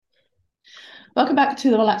Welcome back to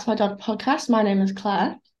the Relax My Dog podcast. My name is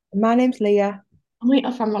Claire, My name's Leah. and we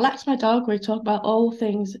are from Relax My Dog, where we talk about all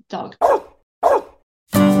things dog.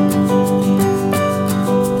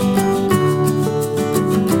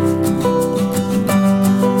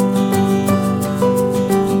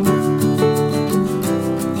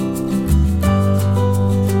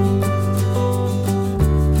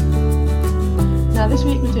 Now, this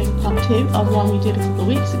week we're doing part two of one we did a couple of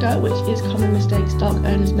weeks ago, which is common mistakes dog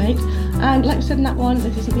owners make. And like we said in that one,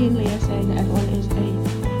 this isn't me and Leah saying that everyone is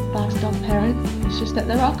a bad dog parent. It's just that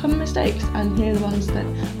there are common mistakes, and here are the ones that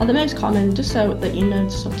are the most common, just so that you know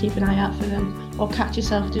to sort of keep an eye out for them or catch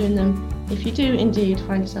yourself doing them if you do indeed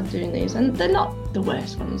find yourself doing these. And they're not the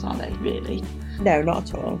worst ones, are they, really? No, not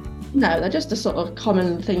at all. No, they're just the sort of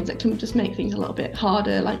common things that can just make things a little bit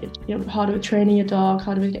harder, like harder with training your dog,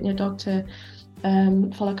 harder with getting your dog to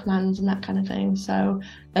follow commands and that kind of thing. So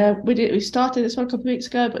we started this one a couple of weeks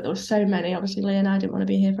ago, but there were so many. Obviously, Leah and I didn't want to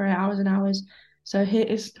be here for hours and hours. So here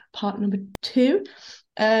is part number two.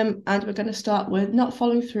 And we're going to start with not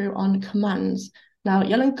following through on commands. Now,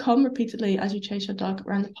 yelling come repeatedly as you chase your dog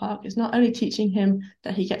around the park is not only teaching him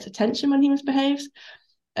that he gets attention when he misbehaves.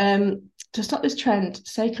 To stop this trend,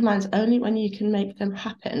 say commands only when you can make them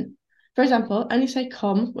happen. For example, only say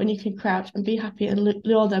come when you can crouch and be happy and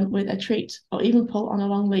lure them with a treat or even pull on a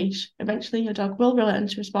long leash. Eventually, your dog will learn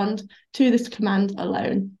to respond to this command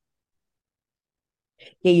alone.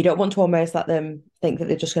 Yeah, you don't want to almost let them think that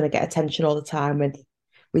they're just going to get attention all the time with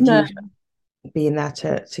No. you being there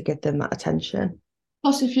to give them that attention.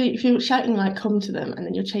 Plus, if you're shouting like "come" to them and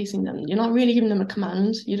then you're chasing them, you're not really giving them a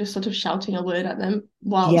command. You're just sort of shouting a word at them Yeah,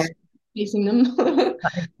 whilst chasing them. so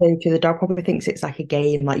the dog probably thinks it's like a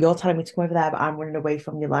game. Like you're telling me to come over there, but I'm running away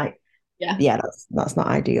from you. Like, Yeah, yeah, that's not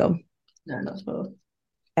ideal. no, not at all.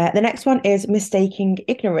 The next one is mistaking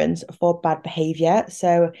ignorance for bad behavior.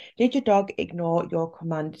 So, did your dog ignore your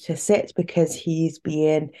command to sit because he's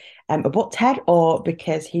being a butthead or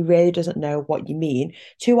because he really doesn't know what you mean?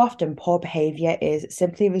 Too often, poor behavior is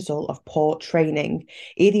simply a result of poor training.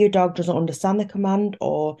 Either your dog doesn't understand the command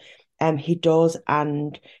or he does,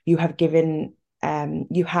 and you have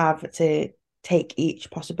to take each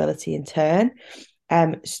possibility in turn.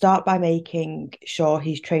 Start by making sure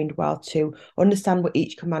he's trained well to understand what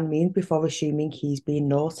each command means before assuming he's being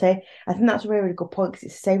naughty. I think that's a really, really good point because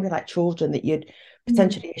it's the same with like children that you'd Mm.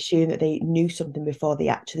 potentially assume that they knew something before they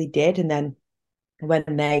actually did. And then when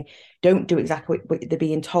they don't do exactly what they're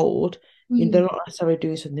being told, they're Mm. not necessarily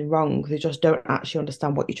doing something wrong. They just don't actually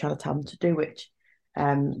understand what you're trying to tell them to do, which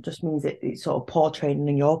just means it's sort of poor training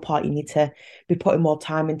on your part. You need to be putting more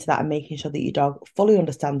time into that and making sure that your dog fully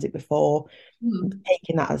understands it before Mm.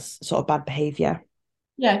 taking that as sort of bad behavior.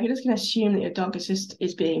 Yeah, if you're just going to assume that your dog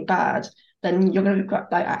is being bad, then you're going to be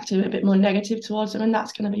quite like acting a bit more negative towards them, and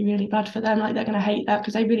that's going to be really bad for them. Like they're going to hate that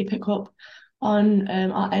because they really pick up on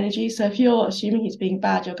our energy. So if you're assuming he's being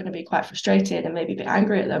bad, you're going to be quite frustrated and maybe a bit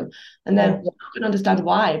angry at them, and they're Yeah, not going to understand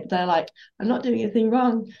why. But they're like, I'm not doing anything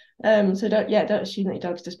wrong. So don't assume that your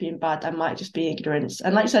dog's just being bad. That might just be ignorance.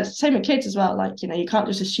 And like you said, same with kids as well. Like you can't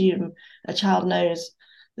just assume a child knows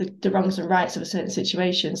the wrongs and rights of a certain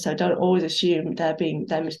situation. So don't always assume they're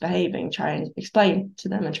misbehaving. Try and explain to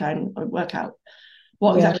them and try and work out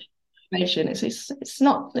what yeah, exactly information. It's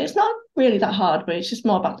not really that hard, but it's just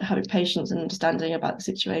more about having patience and understanding about the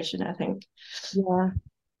situation, I think. yeah,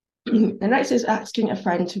 The next is asking a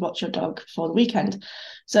friend to watch your dog for the weekend.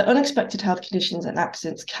 So unexpected health conditions and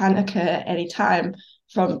accidents can occur at any time,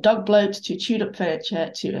 from dog bloat to chewed up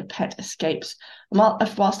furniture to a pet escapes.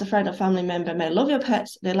 Whilst a friend or family member may love your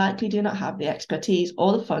pets, they likely do not have the expertise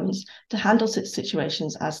or the funds to handle such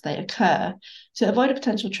situations as they occur. To avoid a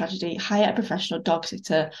potential tragedy, hire a professional dog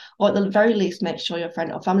sitter, or at the very least, make sure your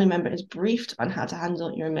friend or family member is briefed on how to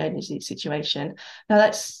handle your emergency situation. Now,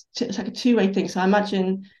 it's like a two-way thing. So I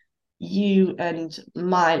imagine you and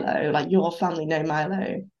Milo, like your family know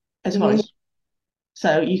Milo as well mhm, as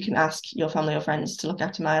so you can ask your family or friends to look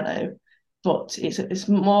after Milo. But it's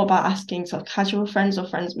more about asking sort of casual friends or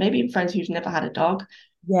friends, maybe friends who've never had a dog,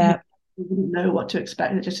 who yeah, wouldn't know what to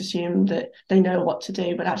expect. They just assume that they know what to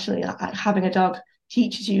do. But actually, like, having a dog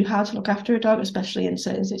teaches you how to look after a dog, especially in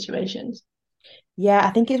certain situations. yeah. I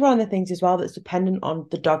think it's one of the things as well that's dependent on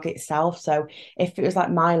the dog itself. So if it was like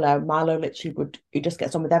Milo literally he just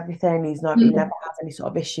gets on with everything. He never Mm. has any sort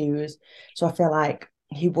of issues. So I feel like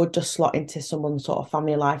he would just slot into someone's sort of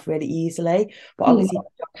family life really easily. But obviously, if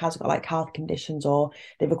the dog has got like health conditions or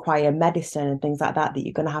they require medicine and things like that, that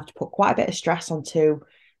you're going to have to put quite a bit of stress onto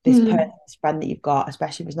this Mm. person's friend that you've got,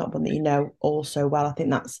 especially if it's not one that you know all so well. I think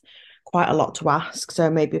that's quite a lot to ask. So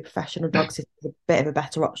maybe a professional dog sitter is a bit of a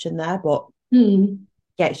better option there. But Mm.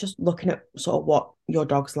 Yeah, it's just looking at sort of what your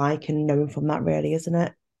dog's like and knowing from that, really, isn't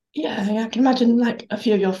it? Yeah, I can imagine like a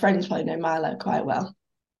few of your friends probably know Milo quite well.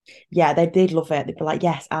 Yeah, they did love it. They'd be like,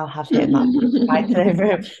 yes, I'll have him. That's fighting over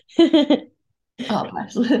him. Oh,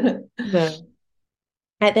 bless. No.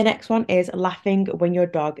 The next one is laughing when your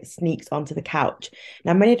dog sneaks onto the couch.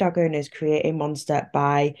 Now, many dog owners create a monster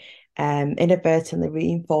by inadvertently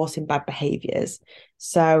reinforcing bad behaviors.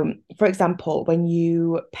 So, for example, when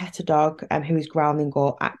you pet a dog who is growling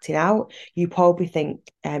or acting out, you probably think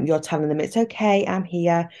you're telling them it's okay, I'm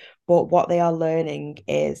here. But what they are learning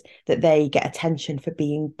is that they get attention for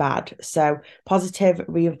being bad. So, positive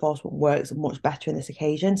reinforcement works much better in this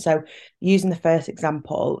occasion. So, using the first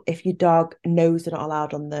example, if your dog knows they're not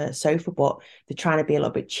allowed on the sofa, but they're trying to be a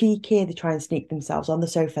little bit cheeky, they try and sneak themselves on the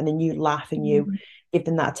sofa, and then you laugh and you give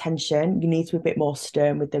them that attention, you need to be a bit more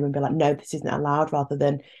stern with them and be like, no, this isn't allowed, rather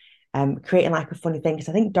than creating like a funny thing. Because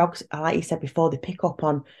I think dogs, like you said before, they pick up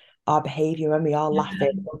on our behavior when we are Yeah.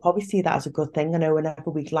 laughing. We'll probably see that as a good thing. I know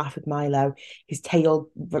whenever we laugh with Milo, his tail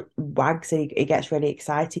wags and he gets really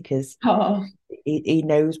excited because Oh, he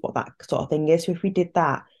knows what that sort of thing is. So if we did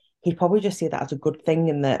that, he'd probably just see that as a good thing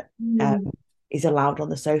and that mm, is allowed on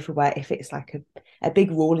the sofa. Where if it's like a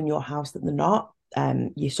big rule in your house that they're not,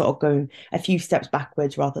 you sort of going a few steps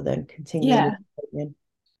backwards rather than continuing with yeah. the opinion.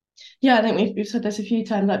 Yeah, I think we've said this a few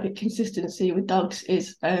times, like the consistency with dogs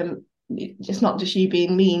is it's not just you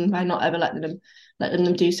being mean by not ever letting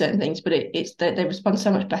them do certain things, but it's that they respond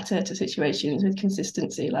so much better to situations with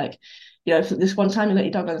consistency. Like, you know, if this one time you let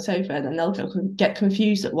your dog on the sofa and then they'll get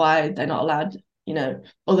confused at why they're not allowed, you know,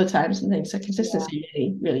 other times and things. So Yeah, consistency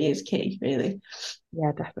really, really is key, really.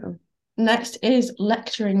 yeah, definitely. Next is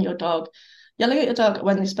lecturing your dog. Yelling at your dog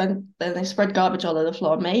when they spread garbage all over the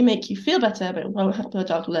floor may make you feel better, but it won't help your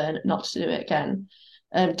dog learn not to do it again.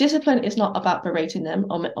 Discipline is not about berating them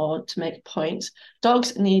or to make points.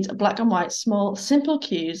 Dogs need black and white, small, simple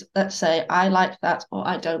cues that say, I like that or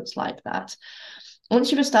I don't like that.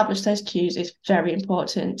 Once you've established those cues, it's very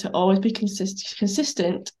important to always be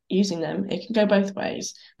consistent using them. It can go both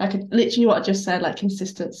ways. Like literally what I just said, like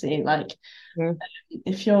consistency. Like Mm.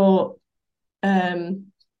 if you're um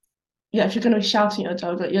yeah, if you're going to be shouting at your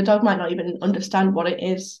dog, like your dog might not even understand what it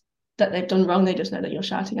is that they've done wrong. They just know that you're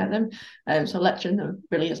shouting at them. So lecturing them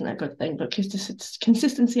really isn't a good thing, but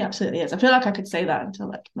consistency absolutely is. I feel like I could say that until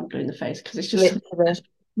like I'm blue in the face because Literally. it's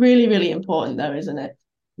really, really important though, isn't it?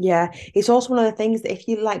 Yeah, it's also one of the things that if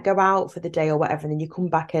you like go out for the day or whatever, and then you come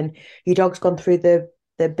back and your dog's gone through the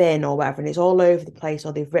bin or whatever, and it's all over the place,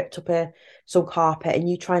 or they've ripped up some carpet, and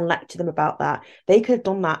you try and lecture them about that, they could have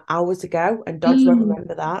done that hours ago, and dogs won't Mm,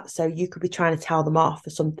 remember that. So you could be trying to tell them off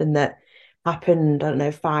for something that happened, I don't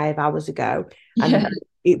know, 5 hours ago, and yeah.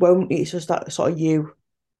 it won't. It's just that sort of you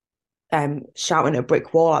shouting at a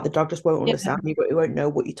brick wall, like the dog just won't Yeah. understand you, but he won't know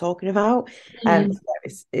what you're talking about. Mm.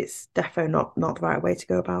 So it's definitely not the right way to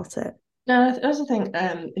go about it. No, that's the thing.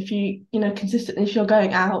 If you know, consistently, if you're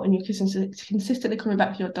going out and you're consistently coming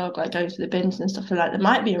back with your dog, like going to the bins and stuff like that, there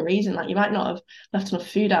might be a reason. Like you might not have left enough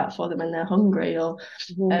food out for them and they're hungry, uh,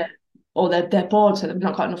 Mhm. or they're bored, so they've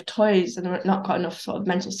not got enough toys and they've not got enough sort of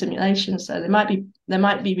mental stimulation. So there might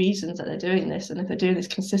be reasons that they're doing this, and if they're doing this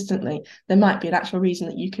consistently, there might be an actual reason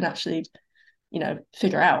that you can actually, you know,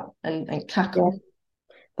 figure out and Yeah, tackle.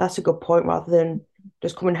 that's a good point. Rather than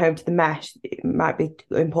just coming home to the mesh, it might be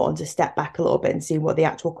important to step back a little bit and see what the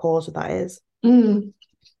actual cause of that is. Mm,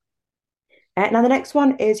 Now, the next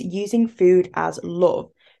one is using food as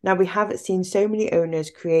love. Now, we have seen so many owners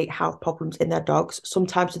create health problems in their dogs,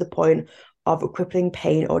 sometimes to the point of crippling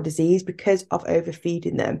pain or disease because of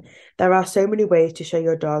overfeeding them. There are so many ways to show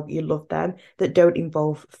your dog you love them that don't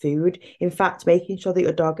involve food. In fact, making sure that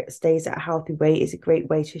your dog stays at a healthy weight is a great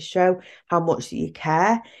way to show how much that you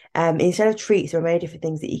care. Instead of treats, there are many different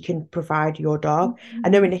things that you can provide your dog. I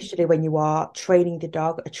know initially when you are training the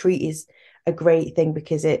dog, a treat is a great thing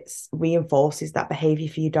because it reinforces that behavior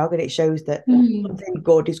for your dog and it shows that mm, something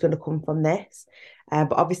good is going to come from this.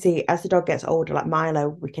 But obviously, as the dog gets older, like Milo,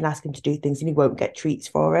 we can ask him to do things and he won't get treats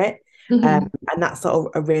for it. mhm, And that's sort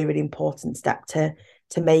of a really, really important step to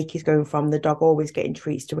make is going from the dog always getting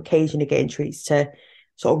treats to occasionally getting treats to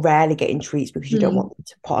sort of rarely getting treats because you don't mm, want them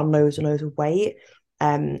to put on loads and loads of weight.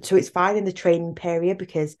 So it's fine in the training period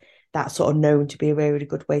because that's sort of known to be a really, really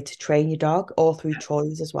good way to train your dog, or through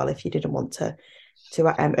toys as well if you didn't want to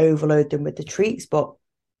overload them with the treats. But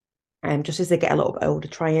just as they get a little bit older,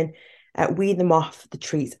 try and wean them off the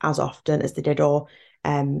treats as often as they did, or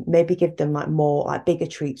maybe give them like more like bigger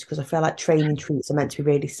treats because I feel like training treats are meant to be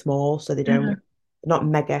really small so they don't yeah. not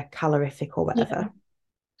mega calorific or Yeah. whatever.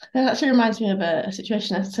 That actually reminds me of a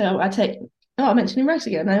situation. So I take Oh, I'm mentioning Rex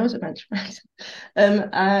again. I also mentioned Rex.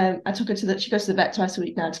 I took her to she goes to the vet twice a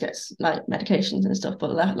week now to get like medications and stuff.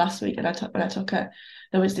 But last week, when I took her,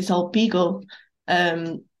 there was this old beagle,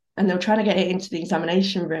 and they were trying to get it into the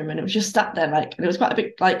examination room, and it was just sat there like, and it was quite a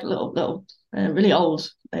big, like little, really old.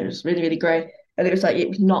 It was really really grey, and it was like it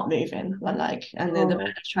was not moving, and then the vet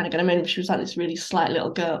Oh, was trying to get him in. She was like this really slight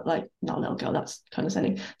little girl, like not a little girl, that's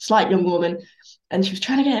condescending, slight young woman, and she was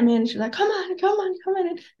trying to get him in. She was like, come on, come on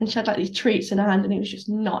in. And she had like these treats in her hand and he was just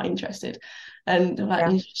not interested. yeah.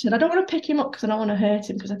 And she said, I don't want to pick him up because I don't want to hurt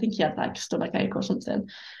him because I think he had like stomach ache or something.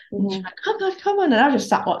 And she's Mhm. like, come on, come on. And I just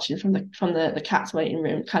sat watching from the cat's waiting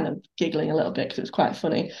room, kind of giggling a little bit because it was quite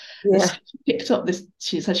funny. And Yeah. she picked up this,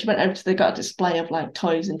 she said she went over to, they got a display of like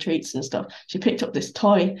toys and treats and stuff. She picked up this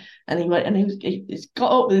toy and he went and he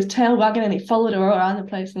got up with his tail wagging and he followed her around the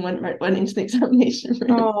place and went into the examination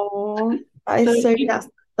room. Oh, that So is so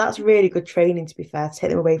that's really good training to be fair, to take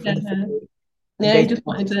them away from yeah, the food and yeah, go to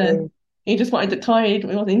the food. he just wanted the toy. He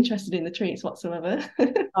wasn't interested in the treats whatsoever.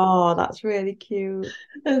 Oh, that's really cute.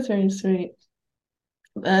 That's very sweet.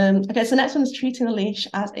 Okay, so next one is treating a leash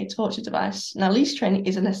as a torture device. Now, leash training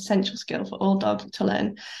is an essential skill for all dogs to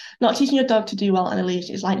learn. Not teaching your dog to do well on a leash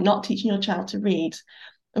is like not teaching your child to read.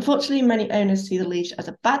 Unfortunately, many owners see the leash as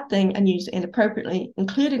a bad thing and use it inappropriately,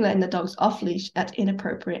 including letting the dogs off leash at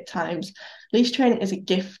inappropriate times. Leash training is a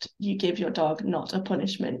gift you give your dog, not a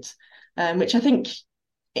punishment, which I think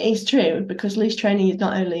is true because leash training is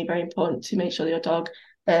not only very important to make sure that your dog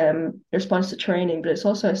responds to training, but it's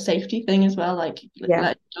also a safety thing as well. Like Yeah.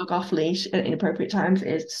 letting your dog off leash at inappropriate times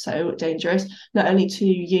is so dangerous, not only to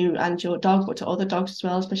you and your dog, but to other dogs as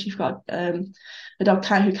well, especially if you've got a dog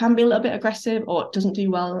who can be a little bit aggressive or doesn't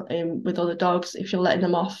do well with other dogs. If you're letting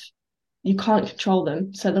them off, you can't control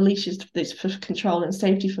them. So the leash is for control and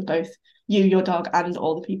safety for both you, your dog, and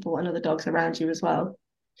all the people and other dogs around you as well.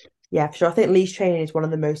 Yeah, for sure. I think leash training is one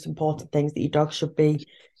of the most important things that your dog should be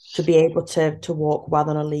able to walk well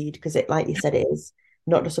on a lead because it, like you said, it is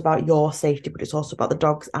not just about your safety, but it's also about the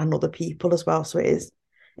dogs and other people as well. So it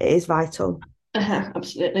is vital.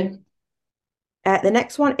 Absolutely. The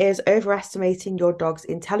next one is overestimating your dog's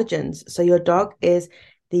intelligence. So your dog is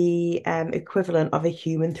the equivalent of a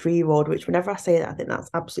human 3-year-old, which whenever I say that, I think that's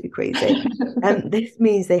absolutely crazy. This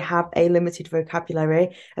means they have a limited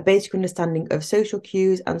vocabulary, a basic understanding of social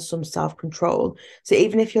cues, and some self-control. So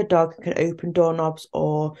even if your dog can open doorknobs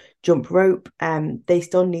or jump rope, they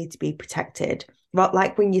still need to be protected. Not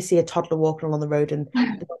like when you see a toddler walking along the road and they're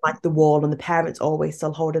on, like the wall, and the parents always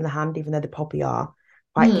still holding the hand, even though they probably are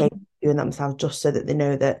quite capable Mm. of doing that themselves, just so that they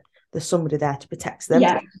know that there's somebody there to protect them.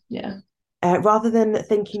 Yeah, yeah. Rather than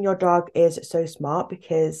thinking your dog is so smart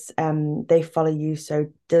because they follow you so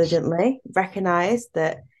diligently, recognize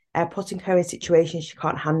that putting her in situations she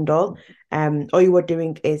can't handle, all you are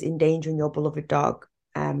doing is endangering your beloved dog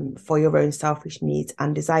for your own selfish needs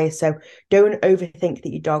and desires. So don't overthink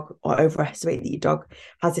that your dog or overestimate that your dog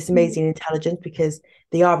has this amazing intelligence because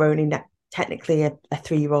they are only technically a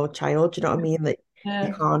 3-year-old child. Do you know what I mean? That you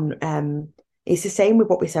Yeah. can't. It's the same with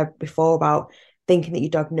what we said before about thinking that your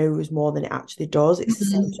dog knows more than it actually does. It's the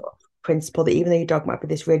same Mhm. sort of principle that even though your dog might be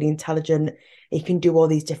this really intelligent, it can do all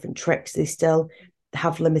these different tricks, they still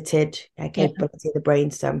have limited Yeah. capability of the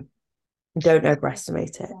brain. So don't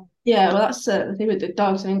overestimate it. Yeah, well, that's the thing with the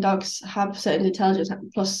dogs. I mean, dogs have certain intelligence.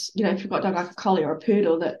 Plus, if you've got a dog like a collie or a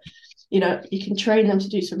poodle, that you can train them to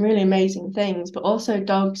do some really amazing things. But also,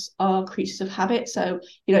 dogs are creatures of habit. So,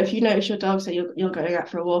 if you notice your dog, say you're going out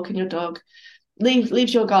for a walk, and your dog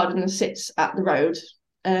leaves your garden and sits at the road,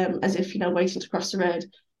 as if waiting to cross the road.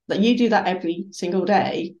 Like you do that every single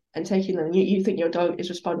day, and taking them, you think your dog is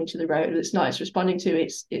responding to the road. It's not. It's responding to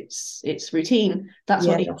its routine. That's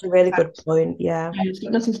Yeah, what it. that's a really good point. Yeah. Yeah, it's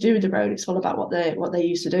got nothing to do with the road. It's all about what they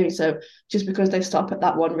used to do. So just because they stop at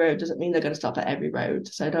that one road doesn't mean they're going to stop at every road.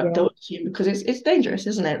 So don't Yeah. don't assume because it's dangerous,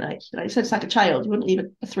 isn't it? Like you said, it's like a child. You wouldn't leave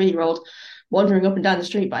a 3-year-old wandering up and down the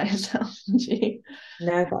street by herself, would you?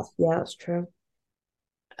 No, that's true.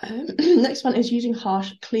 Next one is using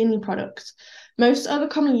harsh cleaning products. Most other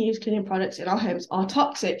commonly used cleaning products in our homes are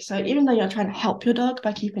toxic. So even though you're trying to help your dog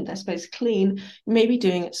by keeping their space clean, you may be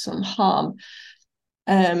doing it some harm.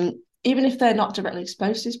 Even if they're not directly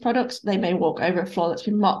exposed to these products, they may walk over a floor that's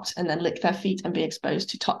been mopped and then lick their feet and be exposed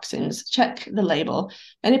to toxins. Check the label.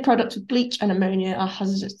 Any product with bleach and ammonia are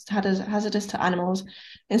hazardous to animals.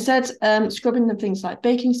 Instead, scrubbing them things like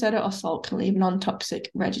baking soda or salt can leave non-toxic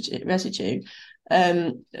residue.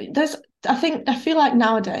 There's I feel like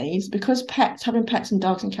nowadays, because having pets and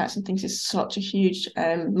dogs and cats and things is such a huge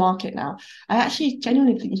market now, I actually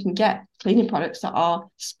genuinely think you can get cleaning products that are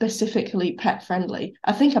specifically pet friendly.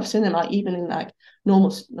 I think I've seen them like even in like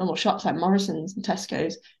normal shops like Morrison's and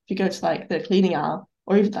Tesco's. If you go to like the cleaning aisle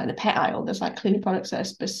or even like the pet aisle, there's like cleaning products that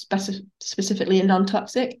are specifically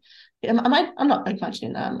non-toxic. I'm not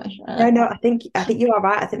imagining that, am I? No, I think you are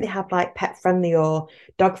right. I think they have like pet friendly or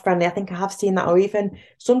dog friendly. I think I have seen that, or even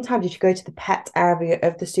sometimes if you go to the pet area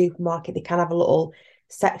of the supermarket, they can have a little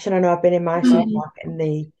section. I know I've been in my Mm. supermarket and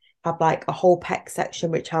they have like a whole pet section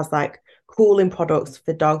which has like cooling products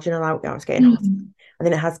for dogs, like it's getting hot. Mm. And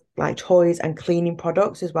then it has like toys and cleaning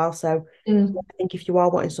products as well. So yeah, Mm. I think if you are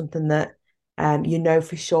wanting something that you know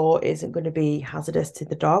for sure isn't going to be hazardous to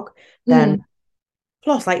the dog, then Mm.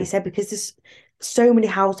 plus, like you said, because there's so many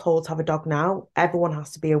households have a dog now, everyone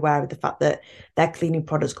has to be aware of the fact that their cleaning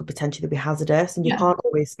products could potentially be hazardous. And you Yeah. can't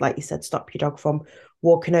always, like you said, stop your dog from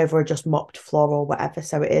walking over a just mopped floor or whatever.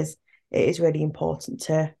 So it is really important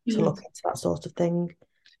to Yeah. look into that sort of thing.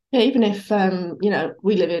 Yeah, even if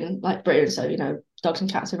we live in like Britain, so dogs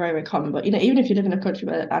and cats are very, very common. But even if you live in a country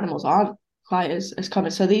where animals aren't quite as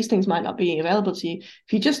common, so these things might not be available to you.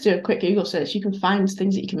 If you just do a quick Google search, you can find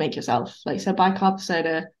things that you can make yourself. Like so bicarb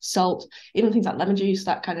soda, salt, even things like lemon juice,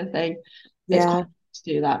 that kind of thing. It's quite Yeah, nice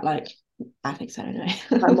to do that. Like I think so anyway.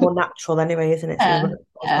 like more natural anyway, isn't it? So you Yeah, won't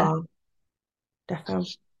cause yeah. harm.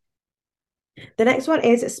 Definitely. The next one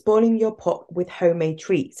is spoiling your pup with homemade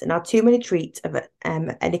treats. Now, too many treats of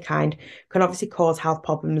any kind can obviously cause health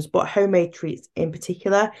problems, but homemade treats in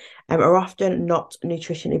particular are often not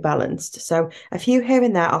nutritionally balanced. So, a few here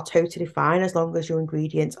and there are totally fine as long as your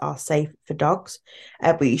ingredients are safe for dogs.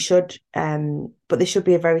 But they should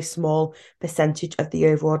be a very small percentage of the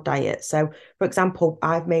overall diet. So, for example,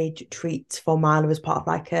 I've made treats for Milo as part of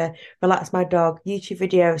like a Relax My Dog YouTube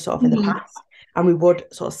video sort of in the Mhm. past. And we would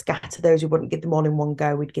sort of scatter those. We wouldn't give them all in one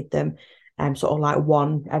go. We'd give them sort of like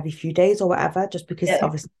one every few days or whatever, just because Yeah.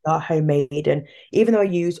 obviously they're homemade. And even though I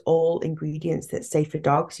use all ingredients that's safe for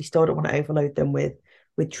dogs, you still don't want to overload them with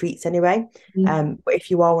treats anyway. Mm. But if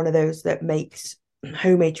you are one of those that makes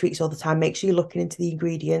homemade treats all the time, make sure you're looking into the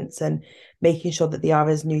ingredients and making sure that they are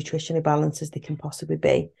as nutritionally balanced as they can possibly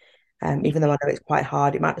be. Even though I know it's quite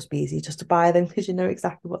hard, it might just be easy just to buy them because you know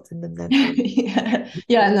exactly what's in them then. Yeah,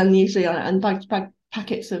 yeah, and then usually on and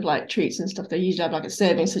packets of like treats and stuff, they usually have like a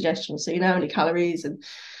serving suggestion, so you know how many calories and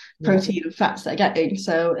Yeah. protein and fats they're getting.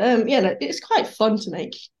 So yeah, no, it's quite fun to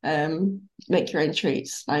make your own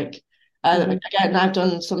treats. Like Mhm. again, I've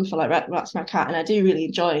done some for like That's My Cat, and I do really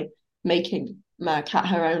enjoy making my cat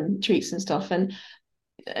her own treats and stuff. And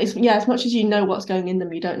as much as you know what's going in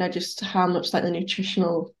them, you don't know just how much like the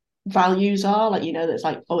nutritional values are. Like there's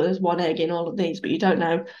like, oh, there's one egg in all of these, but you don't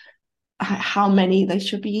know how many they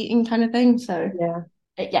should be eating, kind of thing. So Yeah.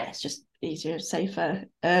 yeah, it's just easier, safer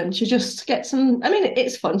to just get some. I mean,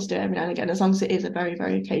 it's fun to do every now and again, as long as it is a very,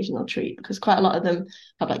 very occasional treat, because quite a lot of them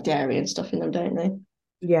have like dairy and stuff in them, don't they?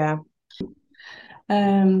 Yeah.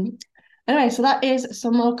 Um, anyway, so that is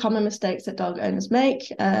some more common mistakes that dog owners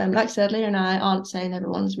make. Like I said, Leah and I aren't saying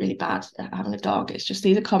everyone's really bad at having a dog. It's just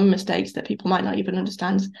these are common mistakes that people might not even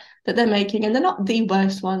understand that they're making, and they're not the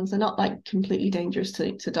worst ones. They're not like completely dangerous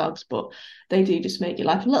to dogs, but they do just make your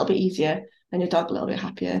life a little bit easier and your dog a little bit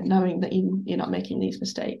happier, knowing that you're not making these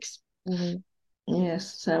mistakes. Mhm.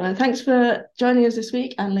 Yes. So thanks for joining us this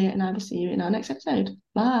week, and Leah and I will see you in our next episode.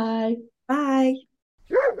 Bye. Bye.